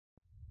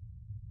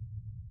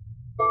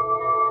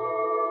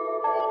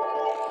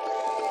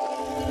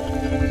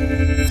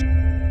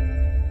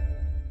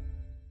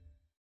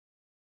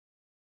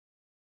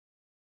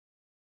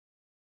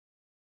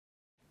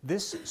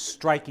This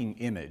striking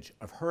image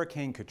of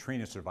Hurricane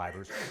Katrina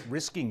survivors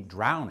risking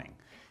drowning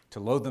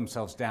to load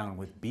themselves down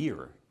with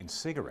beer and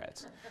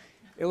cigarettes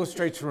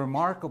illustrates a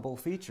remarkable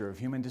feature of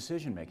human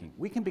decision-making.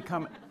 We can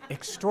become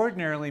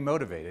extraordinarily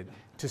motivated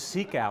to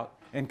seek out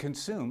and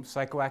consume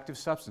psychoactive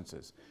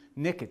substances,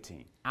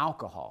 nicotine,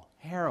 alcohol,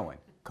 heroin,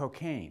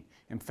 cocaine,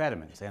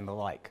 amphetamines, and the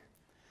like.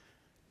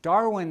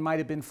 Darwin might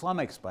have been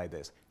flummoxed by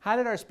this. How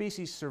did our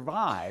species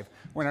survive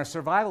when our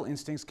survival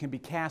instincts can be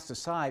cast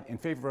aside in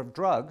favor of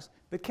drugs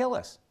that kill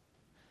us?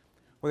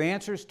 Well, the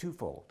answer is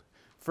twofold.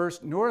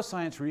 First,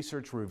 neuroscience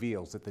research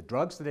reveals that the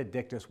drugs that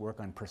addict us work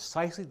on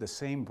precisely the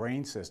same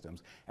brain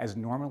systems as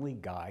normally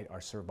guide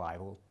our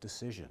survival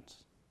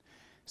decisions.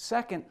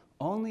 Second,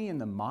 only in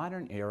the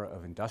modern era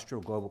of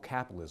industrial global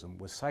capitalism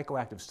was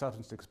psychoactive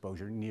substance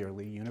exposure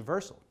nearly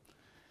universal.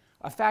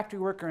 A factory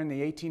worker in the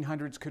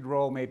 1800s could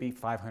roll maybe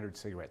 500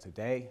 cigarettes a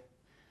day.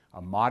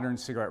 A modern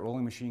cigarette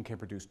rolling machine can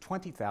produce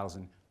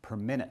 20,000 per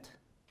minute.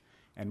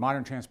 And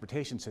modern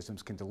transportation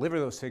systems can deliver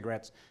those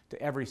cigarettes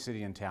to every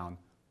city and town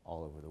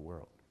all over the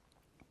world.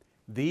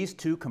 These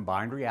two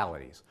combined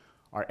realities,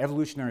 our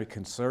evolutionary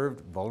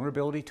conserved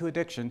vulnerability to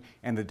addiction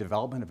and the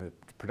development of a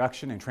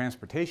production and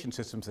transportation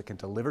systems that can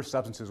deliver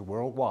substances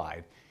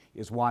worldwide,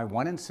 is why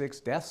 1 in 6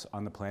 deaths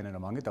on the planet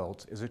among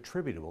adults is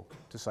attributable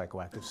to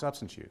psychoactive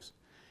substance use.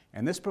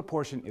 And this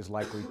proportion is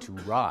likely to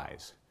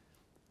rise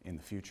in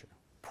the future.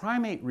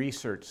 Primate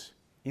research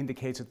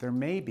indicates that there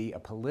may be a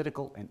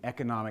political and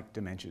economic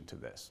dimension to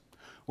this.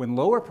 When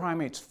lower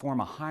primates form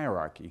a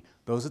hierarchy,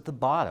 those at the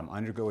bottom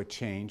undergo a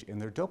change in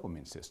their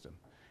dopamine system.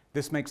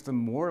 This makes them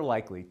more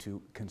likely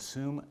to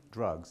consume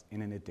drugs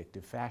in an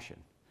addictive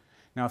fashion.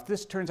 Now, if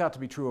this turns out to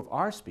be true of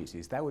our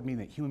species, that would mean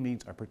that human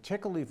beings are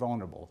particularly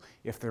vulnerable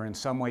if they're in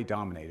some way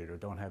dominated or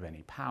don't have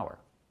any power.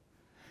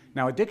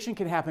 Now, addiction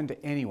can happen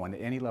to anyone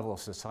at any level of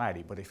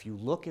society, but if you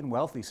look in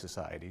wealthy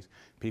societies,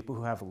 people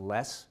who have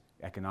less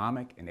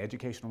economic and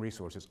educational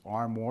resources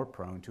are more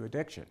prone to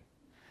addiction.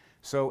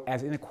 So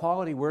as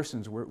inequality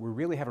worsens, we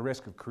really have a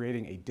risk of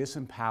creating a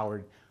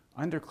disempowered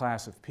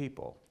underclass of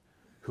people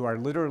who are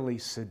literally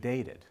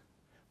sedated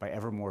by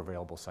ever more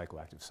available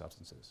psychoactive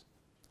substances.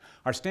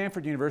 Our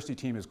Stanford University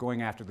team is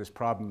going after this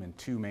problem in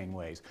two main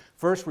ways.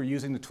 First, we're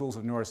using the tools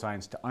of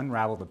neuroscience to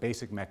unravel the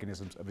basic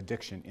mechanisms of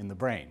addiction in the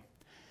brain.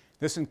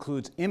 This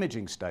includes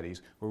imaging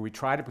studies where we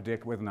try to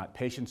predict whether or not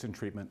patients in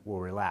treatment will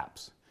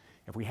relapse.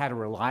 If we had a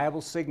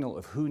reliable signal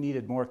of who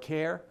needed more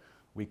care,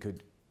 we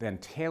could then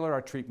tailor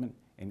our treatment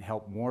and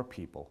help more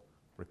people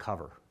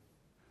recover.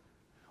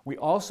 We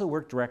also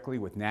work directly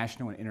with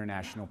national and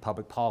international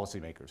public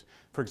policymakers.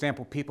 For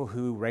example, people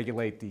who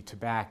regulate the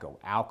tobacco,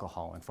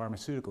 alcohol, and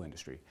pharmaceutical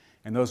industry,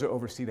 and those who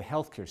oversee the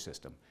healthcare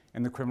system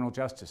and the criminal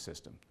justice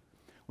system.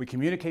 We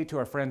communicate to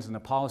our friends in the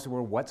policy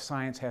world what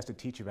science has to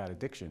teach about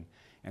addiction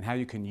and how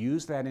you can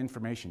use that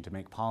information to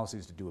make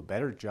policies to do a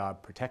better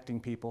job protecting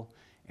people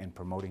and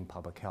promoting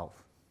public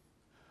health.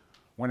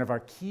 One of our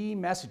key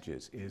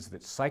messages is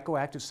that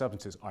psychoactive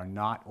substances are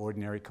not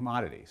ordinary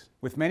commodities.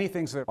 With many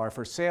things that are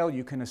for sale,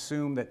 you can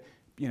assume that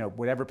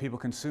whatever people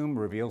consume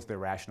reveals their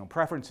rational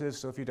preferences,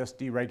 so if you just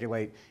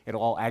deregulate,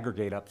 it'll all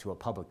aggregate up to a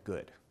public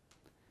good.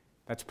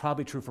 That's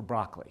probably true for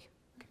broccoli,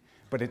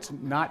 but it's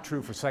not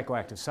true for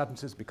psychoactive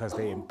substances because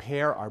they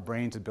impair our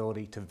brain's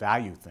ability to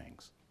value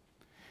things.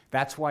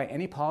 That's why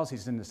any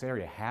policies in this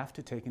area have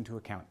to take into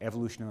account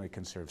evolutionarily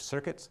conserved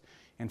circuits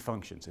and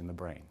functions in the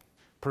brain.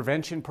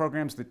 Prevention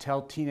programs that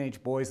tell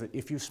teenage boys that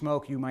if you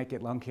smoke, you might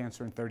get lung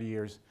cancer in 30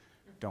 years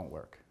don't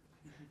work.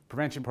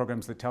 Prevention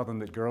programs that tell them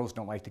that girls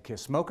don't like to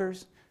kiss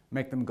smokers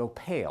make them go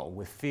pale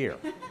with fear.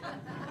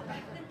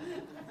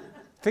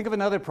 Think of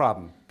another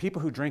problem,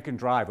 people who drink and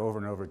drive over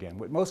and over again.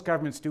 What most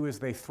governments do is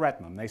they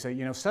threaten them. They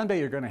say, someday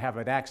you're going to have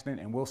an accident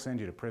and we'll send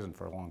you to prison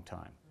for a long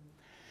time.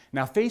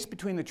 Now, faced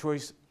between the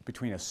choice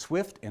between a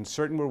swift and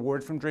certain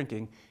reward from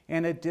drinking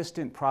and a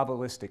distant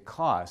probabilistic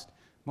cost,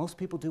 most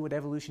people do what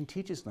evolution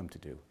teaches them to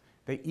do.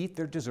 They eat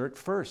their dessert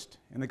first,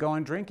 and they go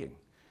on drinking.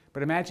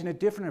 But imagine a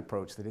different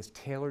approach that is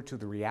tailored to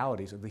the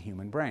realities of the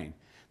human brain.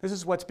 This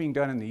is what's being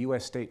done in the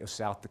US state of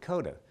South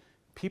Dakota.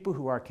 People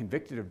who are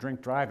convicted of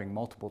drink driving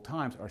multiple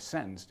times are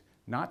sentenced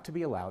not to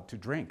be allowed to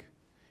drink.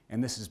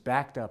 And this is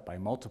backed up by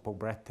multiple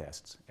breath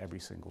tests every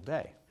single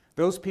day.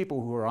 Those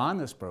people who are on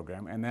this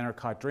program and then are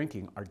caught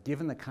drinking are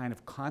given the kind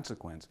of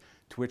consequence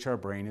to which our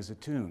brain is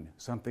attuned,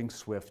 something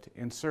swift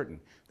and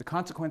certain. The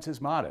consequence is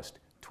modest.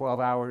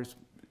 12 hours,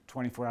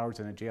 24 hours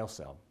in a jail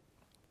cell.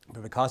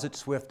 But because it's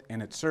swift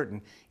and it's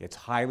certain, it's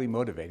highly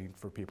motivating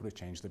for people to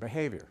change their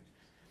behavior.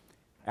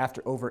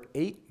 After over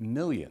 8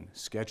 million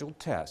scheduled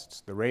tests,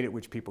 the rate at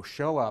which people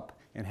show up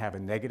and have a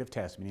negative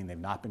test, meaning they've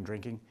not been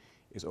drinking,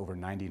 is over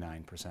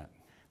 99%.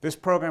 This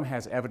program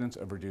has evidence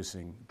of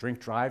reducing drink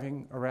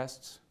driving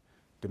arrests,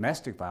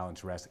 domestic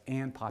violence arrests,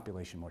 and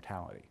population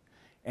mortality.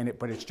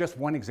 But it's just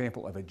one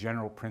example of a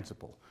general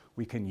principle.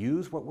 We can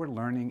use what we're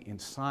learning in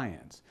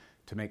science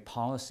to make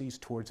policies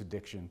towards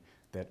addiction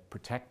that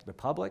protect the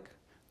public,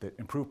 that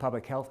improve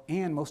public health,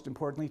 and most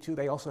importantly too,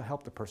 they also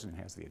help the person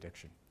who has the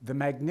addiction. The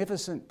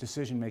magnificent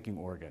decision-making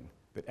organ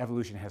that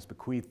evolution has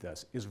bequeathed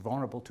us is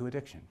vulnerable to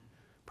addiction,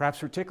 perhaps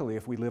particularly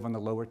if we live on the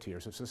lower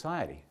tiers of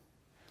society.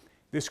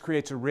 This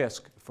creates a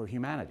risk for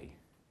humanity.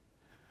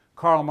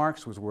 Karl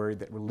Marx was worried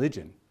that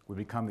religion would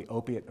become the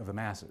opiate of the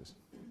masses.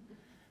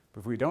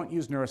 But if we don't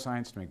use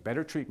neuroscience to make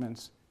better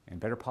treatments and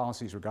better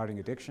policies regarding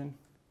addiction,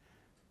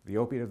 the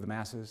opiate of the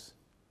masses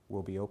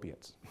will be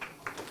opiates.